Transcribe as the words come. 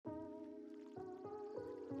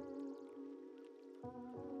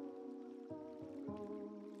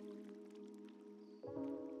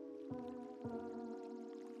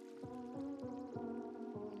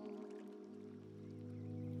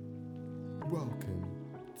Welcome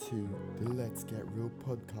to the Let's Get Real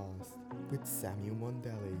podcast with Samuel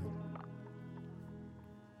Mondelli.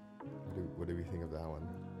 What do we think of that one?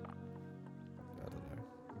 I don't know.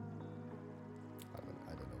 I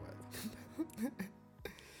don't know what.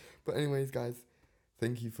 But anyways, guys,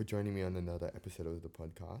 thank you for joining me on another episode of the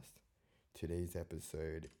podcast. Today's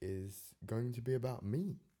episode is going to be about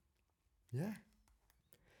me. Yeah.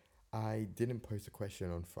 I didn't post a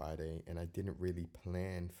question on Friday and I didn't really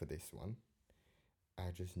plan for this one. I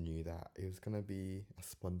just knew that it was going to be a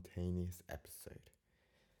spontaneous episode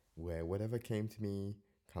where whatever came to me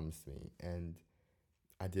comes to me. And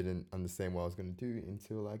I didn't understand what I was going to do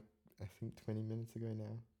until I think 20 minutes ago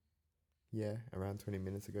now. Yeah, around 20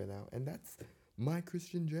 minutes ago now. And that's my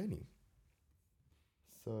Christian journey.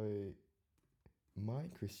 So my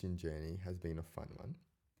Christian journey has been a fun one.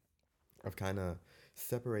 I've kind of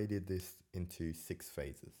separated this into 6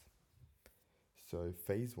 phases. So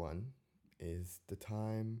phase 1 is the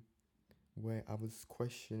time where I was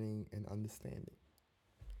questioning and understanding.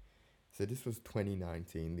 So this was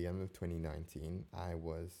 2019, the end of 2019.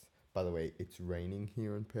 By the way, it's raining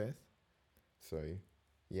here in Perth. So,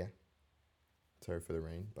 yeah, sorry for the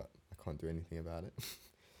rain, but I can't do anything about it.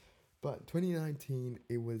 But 2019,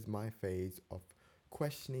 it was my phase of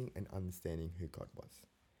questioning and understanding who God was,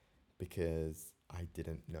 because I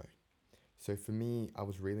didn't know. So for me, I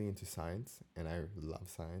was really into science, and I love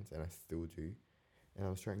science, and I still do. And I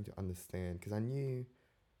was trying to understand, because I knew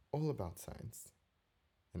all about science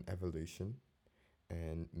and evolution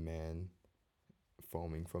and man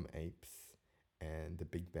forming from apes and the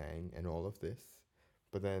Big Bang and all of this.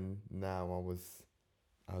 But then now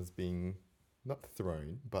I was being not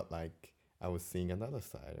thrown, but like I was seeing another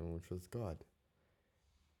side, which was God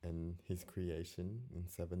and his creation in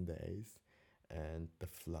 7 days and the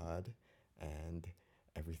flood and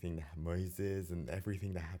everything that Moses and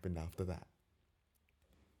everything that happened after that.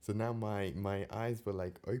 So now my eyes were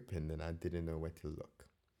like open and I didn't know where to look.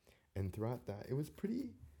 And throughout that, it was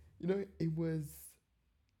pretty, it was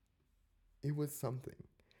something,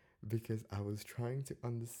 because I was trying to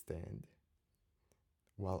understand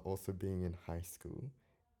while also being in high school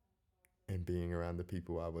and being around the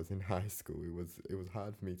people I was in high school. It was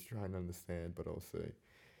hard for me to try and understand, but also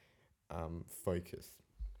focus.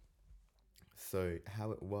 So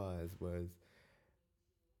how it was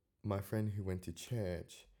my friend who went to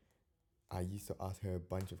church, I used to ask her a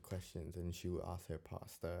bunch of questions and she would ask her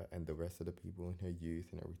pastor and the rest of the people in her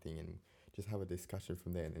youth and everything, and just have a discussion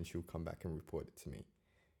from there, and then she would come back and report it to me.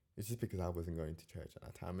 It's just because I wasn't going to church at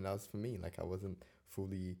that time, and that was for me, like I wasn't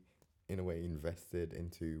fully, in a way, invested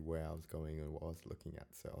into where I was going and what I was looking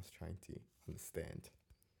at. So I was trying to understand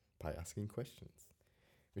by asking questions,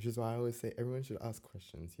 which is why I always say everyone should ask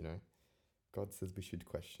questions, God says we should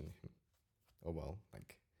question him. Oh, well,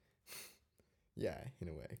 like, yeah, in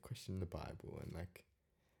a way, question the Bible and like,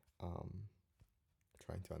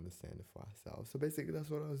 trying to understand it for ourselves. So basically that's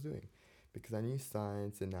what I was doing, because I knew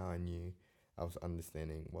science and now I was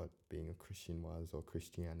understanding what being a Christian was, or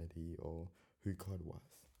Christianity, or who God was.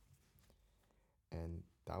 And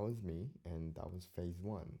that was me, and that was phase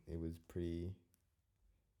 1. It was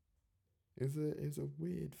a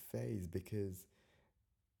weird phase, because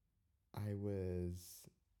I was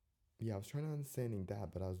trying to understanding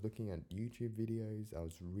that, but I was looking at YouTube videos, I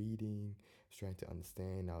was reading, I was trying to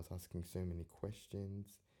understand, I was asking so many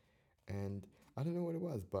questions, and I don't know what it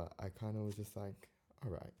was, but I kind of was just like,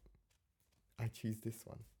 all right, I choose this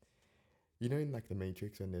one. In like the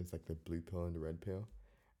Matrix, when there's like the blue pill and the red pill,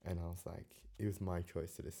 and I was like, it was my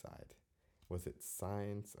choice to decide. Was it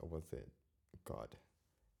science or was it God?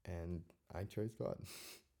 And I chose God.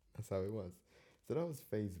 That's how it was. So that was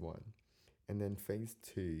phase 1. And then phase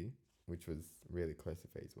 2, which was really close to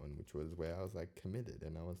phase 1, which was where I was like committed,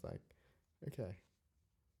 and I was like, okay,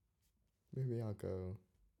 maybe I'll go.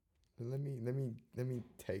 Let me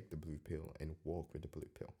take the blue pill and walk with the blue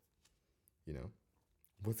pill.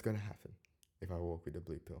 What's gonna happen if I walk with the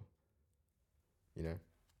blue pill?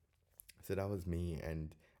 So that was me,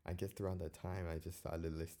 and I guess around that time I just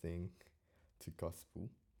started listening to gospel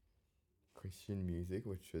Christian music,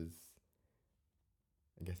 which was,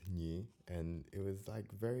 I guess, new, and it was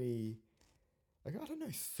like very, like, I don't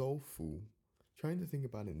know, soulful. Trying to think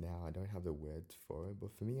about it now, I don't have the words for it,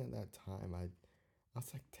 but for me at that time, I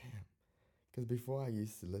was like, damn, because before I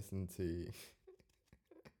used to listen to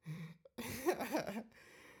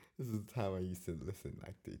this is the time I used to listen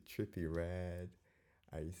like to Trippie Redd.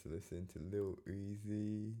 I used to listen to Lil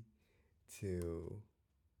Uzi, to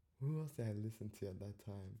who else did I listen to at that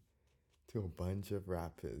time? To a bunch of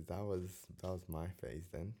rappers. That was my phase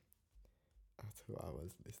then. That's who I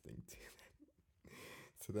was listening to.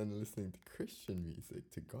 So So then listening to Christian music,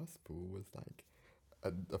 to gospel, was like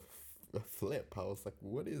a flip. I was like,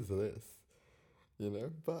 what is this?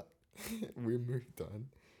 But we moved on,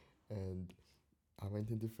 and I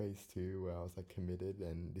went into phase two where I was like committed,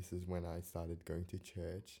 and this is when I started going to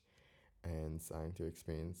church and starting to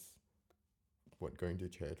experience what going to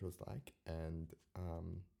church was like, and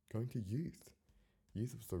going to youth.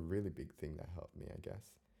 Youth was a really big thing that helped me, I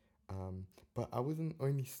guess. But I wasn't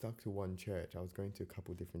only stuck to one church. I was going to a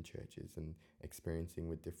couple different churches and experiencing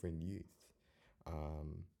with different youths.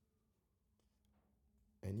 Um,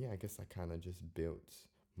 and yeah, I guess I kind of just built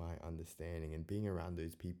my understanding, and being around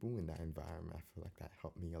those people in that environment, I feel like that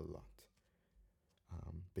helped me a lot.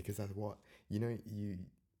 Because that's what you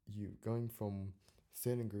going from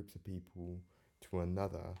certain groups of people to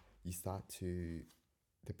another, you start to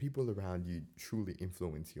the people around you truly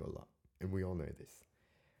influence you a lot, and we all know this.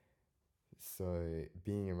 So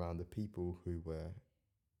being around the people who were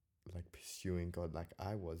like pursuing God like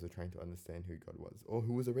I was, or trying to understand who God was, or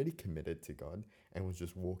who was already committed to God and was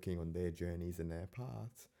just walking on their journeys and their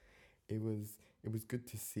paths, it was good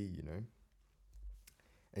to see.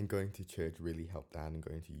 And going to church really helped that, and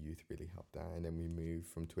going to youth really helped that. And then we moved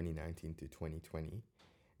from 2019 to 2020,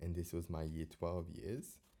 and this was my year 12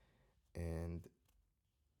 years. And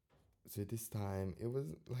so this time it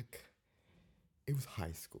was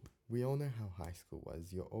high school. We all know how high school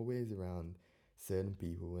was. You're always around certain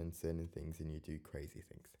people and certain things, and you do crazy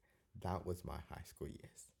things. That was my high school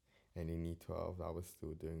years. And in year 12, I was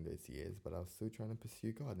still doing those years, but I was still trying to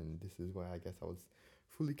pursue God. And this is where I guess I was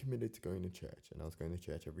fully committed to going to church. And I was going to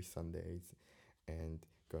church every Sundays and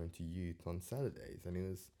going to youth on Saturdays. And it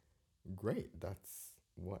was great. That's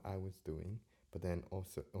what I was doing. But then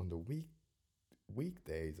also on the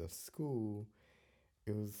weekdays of school,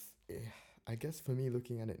 it was, I guess for me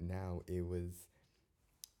looking at it now, it was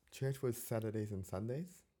church was Saturdays and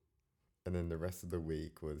Sundays, and then the rest of the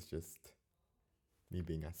week was just me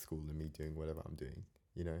being at school and me doing whatever I'm doing,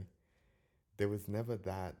 you know? There was never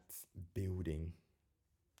that building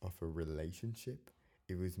of a relationship.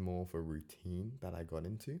 It was more of a routine that I got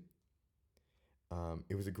into.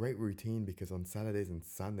 It was a great routine because on Saturdays and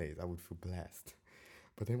Sundays I would feel blessed.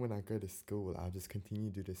 But then when I go to school, I'll just continue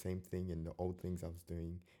to do the same thing and the old things I was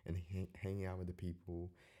doing, and hanging out with the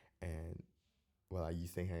people and I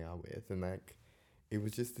used to hang out with. And like, it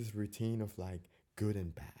was just this routine of like good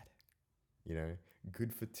and bad, you know,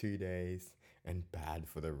 good for 2 days and bad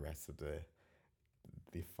for the rest of the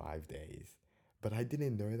 5 days. But I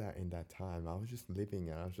didn't know that in that time. I was just living,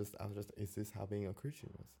 and I was just, is this how being a Christian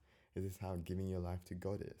was? Is this how giving your life to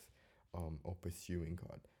God is? Or pursuing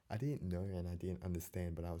God? I didn't know, and I didn't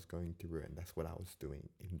understand, but I was going through it, and that's what I was doing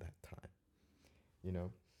in that time, you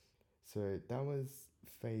know? So that was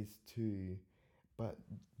phase two. But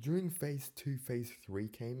during phase two, phase three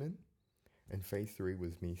came in, and phase three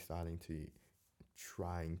was me starting to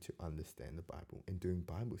trying to understand the Bible and doing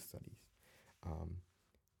Bible studies, um,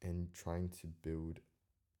 and trying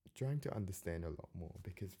to understand a lot more,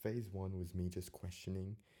 because phase one was me just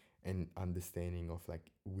questioning and understanding of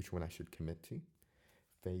like which one I should commit to.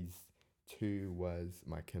 Phase two was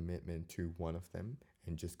my commitment to one of them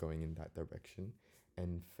and just going in that direction.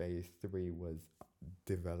 And phase three was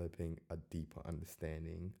developing a deeper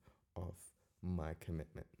understanding of my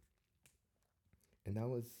commitment. And that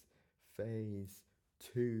was phase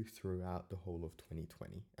two throughout the whole of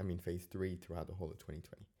 2020. I mean, phase three throughout the whole of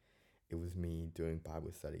 2020. It was me doing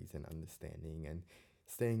Bible studies and understanding and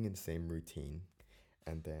staying in the same routine.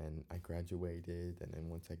 And then I graduated, and then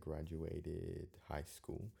once I graduated high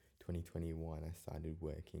school, 2021, I started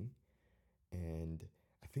working. And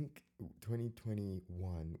I think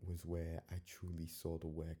 2021 was where I truly saw the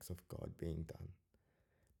works of God being done,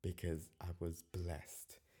 because I was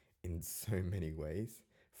blessed in so many ways,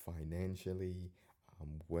 financially,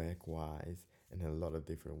 work wise, and in a lot of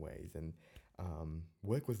different ways. And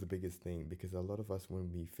work was the biggest thing, because a lot of us,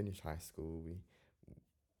 when we finish high school,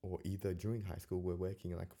 or either during high school, we're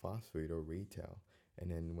working like fast food or retail. And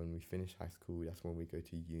then when we finish high school, that's when we go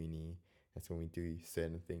to uni. That's when we do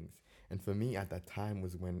certain things. And for me at that time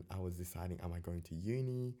was when I was deciding, am I going to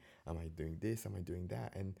uni? Am I doing this? Am I doing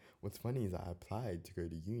that? And what's funny is I applied to go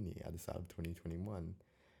to uni at the start of 2021.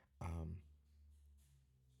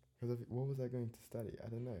 Because what was I going to study? I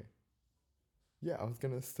don't know. Yeah, I was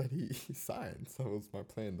going to study science. That was my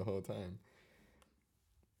plan the whole time.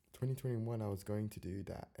 2021, I was going to do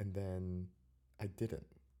that. And then I didn't.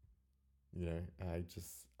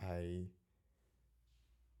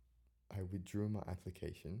 I withdrew my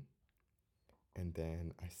application, and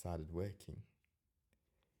then I started working.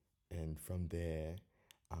 And from there,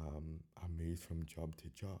 I moved from job to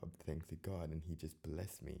job, thanks to God, and He just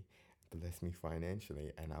blessed me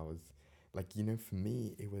financially. And I was like, for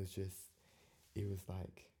me, it was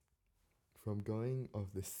like from going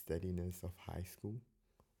of the steadiness of high school,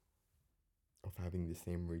 of having the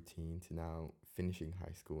same routine to now finishing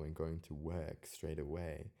high school and going to work straight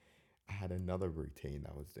away. I had another routine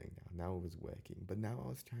that I was doing now. Now it was working, but now I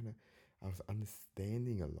was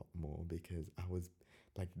understanding a lot more because I was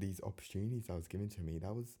like these opportunities that was given to me.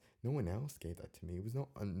 That was no one else gave that to me. It was not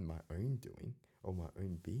on my own doing or my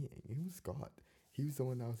own being. It was God. He was the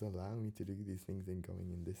one that was allowing me to do these things and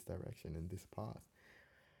going in this direction and this path.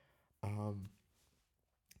 Um,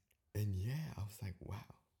 and yeah, I was like, wow.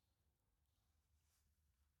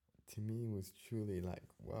 To me, it was truly like,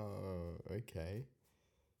 whoa, okay,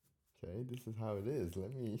 this is how it is.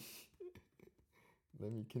 Let me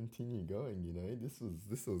continue going.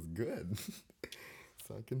 This was good.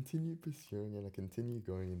 So I continued pursuing and I continued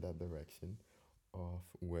going in that direction of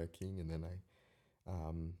working, and then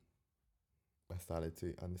I started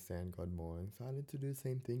to understand God more and started to do the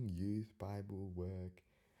same thing: youth, Bible, work.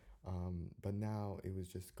 But now it was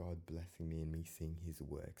just God blessing me and me seeing His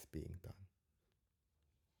works being done,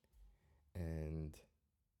 and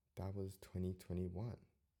that was 2021.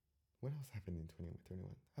 What else happened in 2021?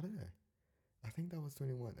 I don't know. I think that was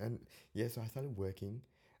 21. And yeah, so I started working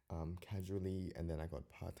casually, and then I got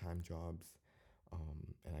part time jobs.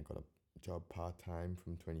 And I got a job part time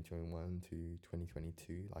from 2021 to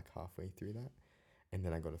 2022, like halfway through that. And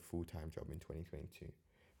then I got a full time job in 2022.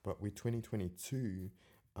 But with 2022,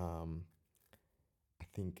 um, I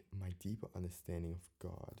think my deeper understanding of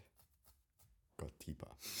God got deeper.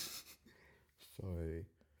 So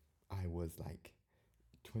I was like,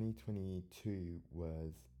 2022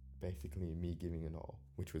 was basically me giving it all,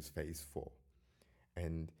 which was phase four.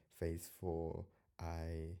 And phase four,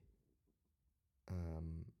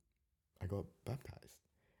 um, I got baptized,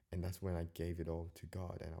 and that's when I gave it all to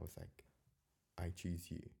God, and I was like, I choose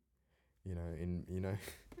you.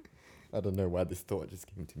 I don't know why this thought just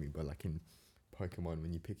came to me, but like in Pokemon,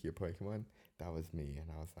 when you pick your Pokemon, that was me, and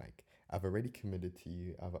I was like, I've already committed to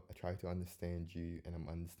you. I've tried to understand you, and I'm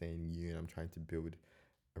understanding you, and I'm trying to build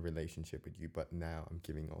a relationship with you, but now I'm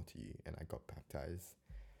giving all to you. And I got baptized,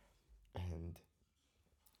 and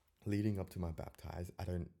leading up to my baptize,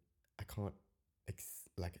 I can't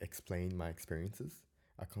explain my experiences.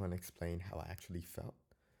 I can't explain how I actually felt,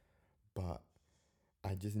 but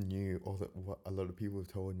I just knew all that what a lot of people have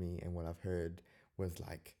told me and what I've heard was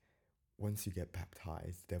like, once you get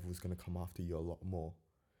baptized, the devil's gonna come after you a lot more,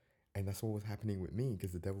 and that's what was happening with me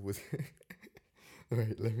because the devil was.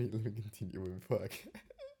 Wait, let me continue before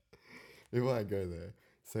before I go there.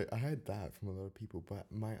 So I heard that from a lot of people, but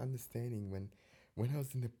my understanding when I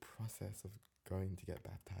was in the process of going to get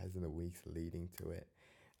baptized in the weeks leading to it,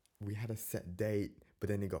 we had a set date, but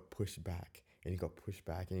then it got pushed back and it got pushed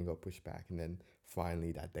back and it got pushed back, and then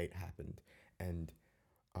finally that date happened. And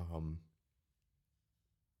um,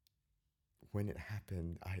 when it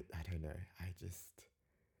happened, I don't know, I just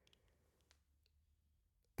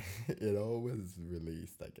it all was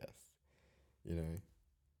released, I guess, you know.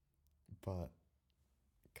 But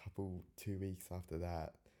couple 2 weeks after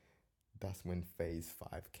that, that's when phase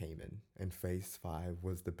five came in, and phase five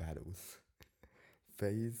was the battles.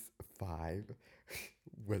 Phase five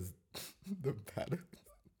was the battle.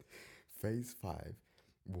 Phase five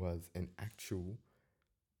was an actual.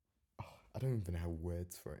 Oh, I don't even have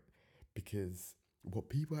words for it, because what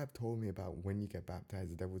people have told me about when you get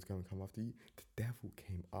baptized, the devil's going to come after you. The devil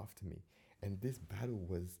came after me, and this battle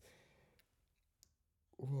was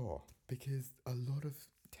because a lot of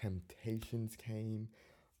temptations came.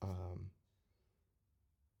 Um,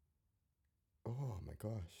 oh my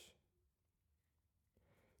gosh.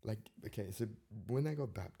 Like, okay, so when I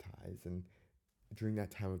got baptized, and during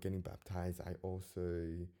that time of getting baptized, I also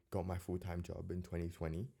got my full time job in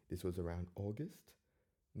 2020. This was around August?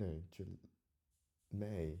 No,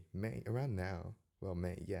 May, around now. Well,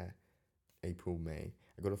 May, yeah, April, May.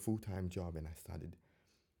 I got a full time job and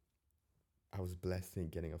I was blessed in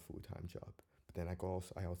getting a full time job. But then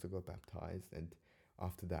I also got baptized, and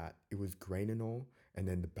after that, it was great and all, and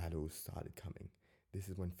then the battles started coming. This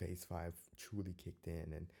is when phase five truly kicked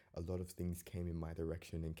in, and a lot of things came in my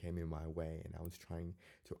direction and came in my way, and I was trying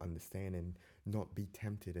to understand and not be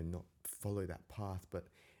tempted and not follow that path, but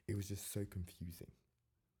it was just so confusing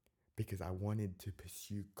because I wanted to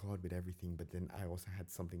pursue God with everything, but then I also had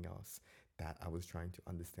something else that I was trying to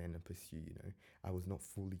understand and pursue. I was not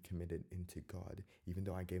fully committed into God. Even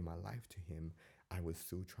though I gave my life to Him, I was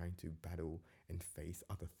still trying to battle and face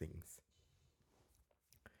other things.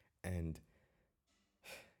 And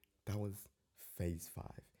that was phase 5.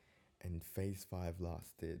 And phase 5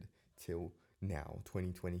 lasted till now,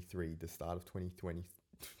 2023, the start of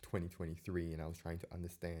 2023, and I was trying to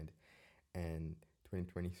understand. And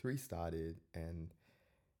 2023 started, and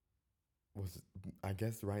was, I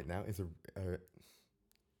guess right now is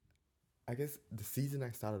I guess the season I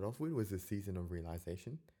started off with was a season of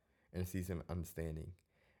realization and a season of understanding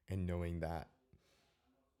and knowing that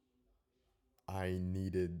I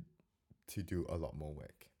needed to do a lot more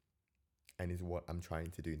work, and is what I'm trying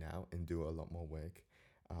to do now, and do a lot more work.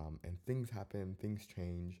 And things happen, things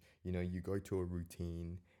change. You know, you go to a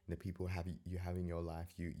routine, and the people you have in your life,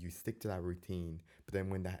 you stick to that routine. But then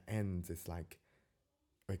when that ends, it's like,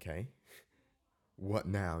 okay, what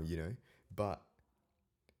now? You know, but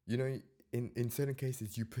you know, in certain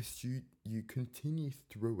cases, you continue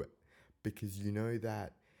through it because you know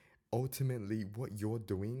that ultimately what you're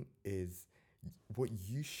doing is what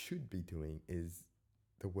you should be doing is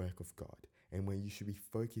the work of God. And where you should be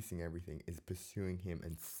focusing everything is pursuing Him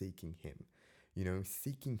and seeking Him. You know,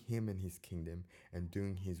 seeking Him and His kingdom and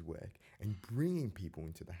doing His work and bringing people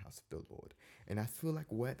into the house of the Lord. And I feel like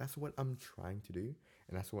that's what I'm trying to do.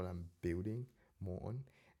 And that's what I'm building more on.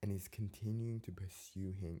 And is continuing to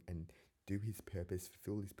pursue Him and do His purpose,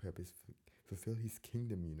 fulfill His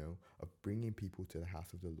kingdom, you know, of bringing people to the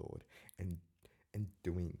house of the Lord and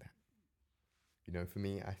doing that. You know, for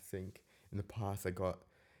me, I think in the past I got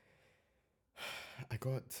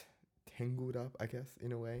tangled up, I guess,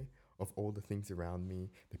 in a way, of all the things around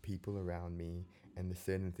me, the people around me, and the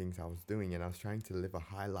certain things I was doing. And I was trying to live a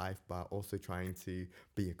high life, but also trying to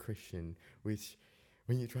be a Christian, which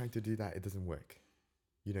when you're trying to do that, it doesn't work.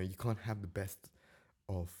 You know, you can't have the best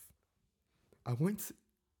of, I won't,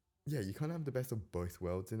 yeah, you can't have the best of both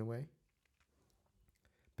worlds in a way.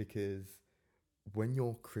 Because when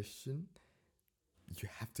you're Christian, you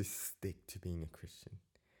have to stick to being a Christian.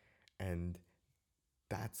 And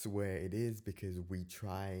that's where it is, because we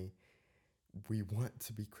want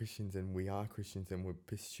to be Christians and we are Christians and we're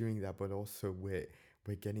pursuing that, but also we're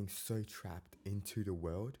getting so trapped into the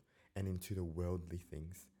world and into the worldly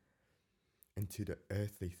things, into the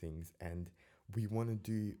earthly things. And we want to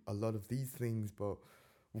do a lot of these things, but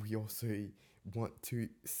we also want to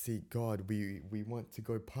seek God. We want to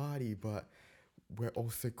go party, but we're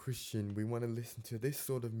also Christian. We want to listen to this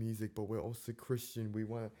sort of music, but we're also Christian. We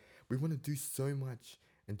want to do so much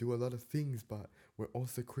and do a lot of things, but we're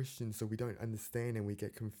also Christian, so we don't understand and we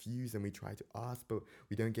get confused and we try to ask, but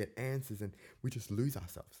we don't get answers and we just lose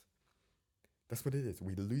ourselves. That's what it is.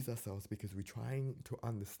 We lose ourselves because we're trying to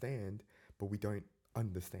understand, but we don't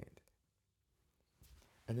understand.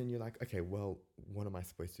 And then you're like, okay, well, what am I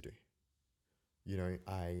supposed to do? You know,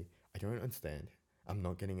 I don't understand. I'm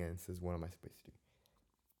not getting answers. What am I supposed to do?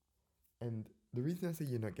 And the reason I say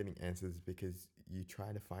you're not getting answers is because you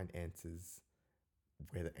try to find answers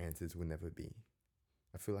where the answers will never be.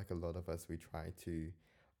 I feel like a lot of us, we try to, you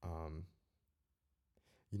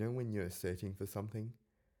know, when you're searching for something,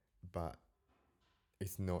 but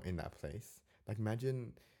it's not in that place. Like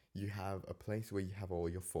imagine you have a place where you have all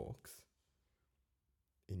your forks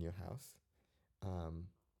in your house,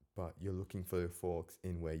 but you're looking for your forks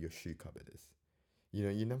in where your shoe cupboard is. You know,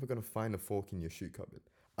 you're never going to find a fork in your shoe cupboard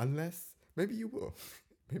unless maybe you will.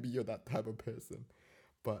 Maybe you're that type of person.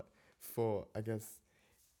 But for, I guess,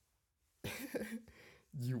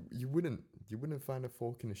 you wouldn't find a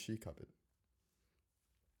fork in a shoe cupboard.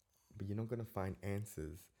 But you're not going to find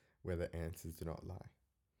answers where the answers do not lie.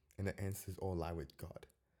 And the answers all lie with God.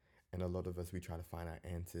 And a lot of us, we try to find our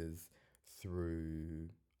answers through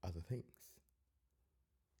other things.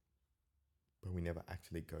 But we never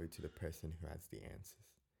actually go to the person who has the answers.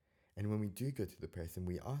 And when we do go to the person,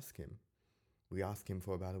 we ask him. We ask him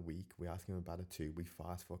for about a week. We ask him about a 2. We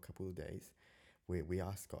fast for a couple of days. We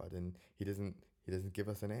ask God, and he doesn't give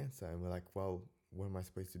us an answer. And we're like, well, what am I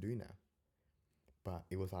supposed to do now? But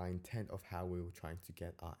it was our intent of how we were trying to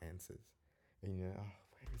get our answers. And you know,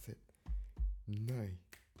 where is it? No.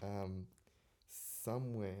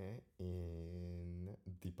 Somewhere in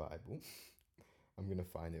the Bible, I'm going to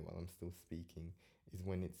find it while I'm still speaking, is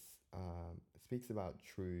when it speaks about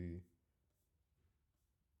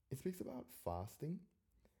it speaks about fasting,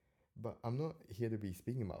 but I'm not here to be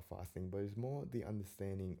speaking about fasting, but it's more the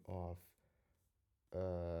understanding of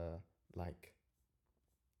like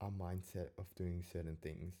our mindset of doing certain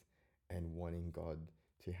things and wanting God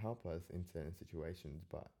to help us in certain situations,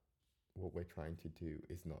 but what we're trying to do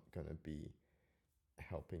is not going to be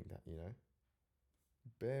helping that, you know.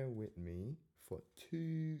 Bear with me for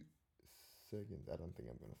 2 seconds. I don't think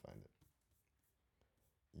I'm going to find it.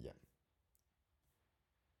 Yeah.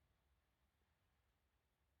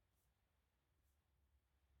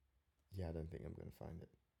 Yeah, I don't think I'm gonna find it.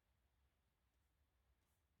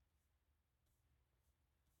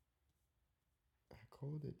 I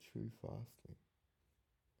called it true fasting.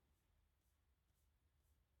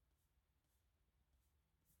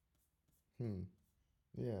 Hmm.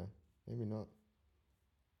 Yeah. Maybe not.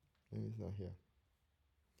 Maybe it's not here.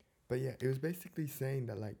 But yeah, it was basically saying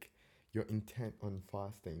that like your intent on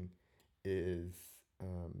fasting is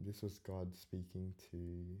this was God speaking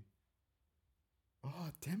to. Oh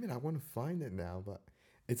damn it! I want to find it now, but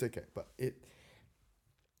it's okay. But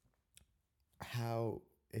how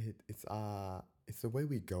it's the way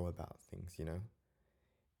we go about things, you know.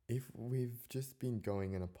 If we've just been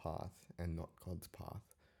going in a path and not God's path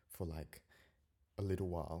for like a little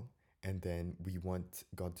while, and then we want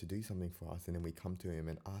God to do something for us, and then we come to Him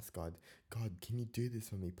and ask God, God, can you do this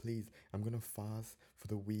for me, please? I'm gonna fast for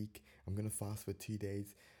the week. I'm gonna fast for 2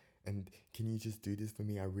 days, and can you just do this for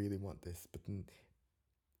me? I really want this. But then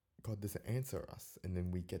God doesn't answer us, and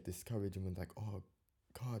then we get discouraged and we're like, oh,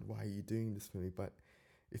 God, why are you doing this for me? But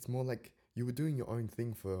it's more like you were doing your own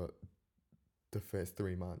thing for the first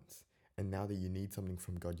 3 months, and now that you need something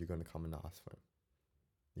from God, you're gonna come and ask for Him.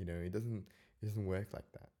 You know, it doesn't work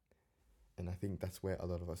like that. And I think that's where a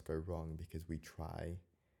lot of us go wrong because we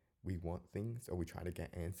want things or we try to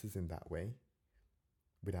get answers in that way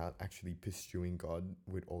without actually pursuing God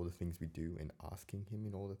with all the things we do and asking Him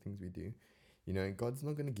in all the things we do. You know, God's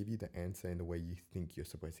not going to give you the answer in the way you think you're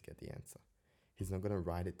supposed to get the answer. He's not going to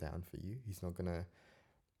write it down for you. He's not going to,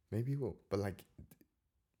 maybe He will, but like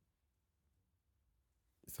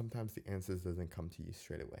sometimes the answers doesn't come to you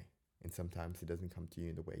straight away. And sometimes it doesn't come to you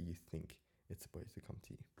in the way you think it's supposed to come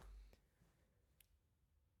to you.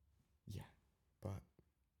 Yeah, but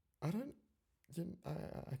I don't.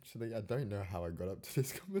 I don't know how I got up to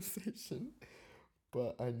this conversation,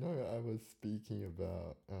 but I know I was speaking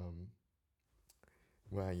about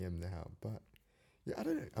where I am now. But yeah, I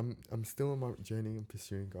don't know. I'm still on my journey and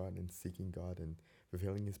pursuing God and seeking God and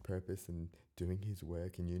fulfilling His purpose and doing His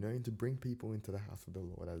work, and and to bring people into the house of the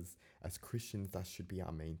Lord as Christians. That should be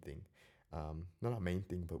our main thing. Not our main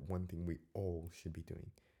thing, but one thing we all should be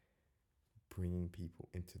doing: bringing people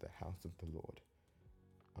into the house of the Lord.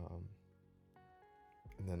 Um,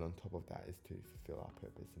 and then on top of that is to fulfill our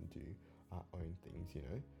purpose and do our own things.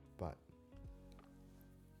 But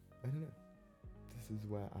I don't know. This is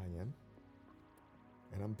where I am,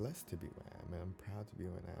 and I'm blessed to be where I am, and I'm proud to be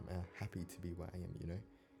where I am, and I'm happy to be where I am.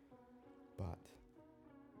 But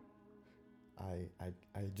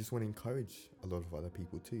I just want to encourage a lot of other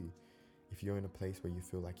people too. If you're in a place where you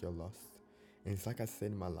feel like you're lost, and it's like I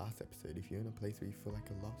said in my last episode, if you're in a place where you feel like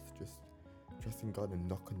you're lost, just trust in God and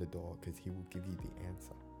knock on the door because He will give you the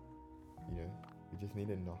answer. You just need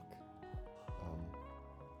to knock.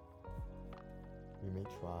 We may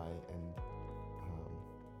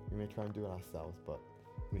try and do it ourselves, but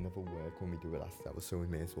we never work when we do it ourselves. So we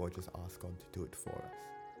may as well just ask God to do it for us.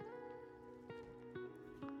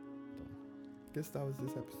 So, I guess that was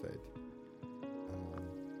this episode.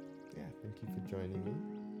 Yeah, thank you for joining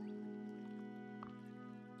me.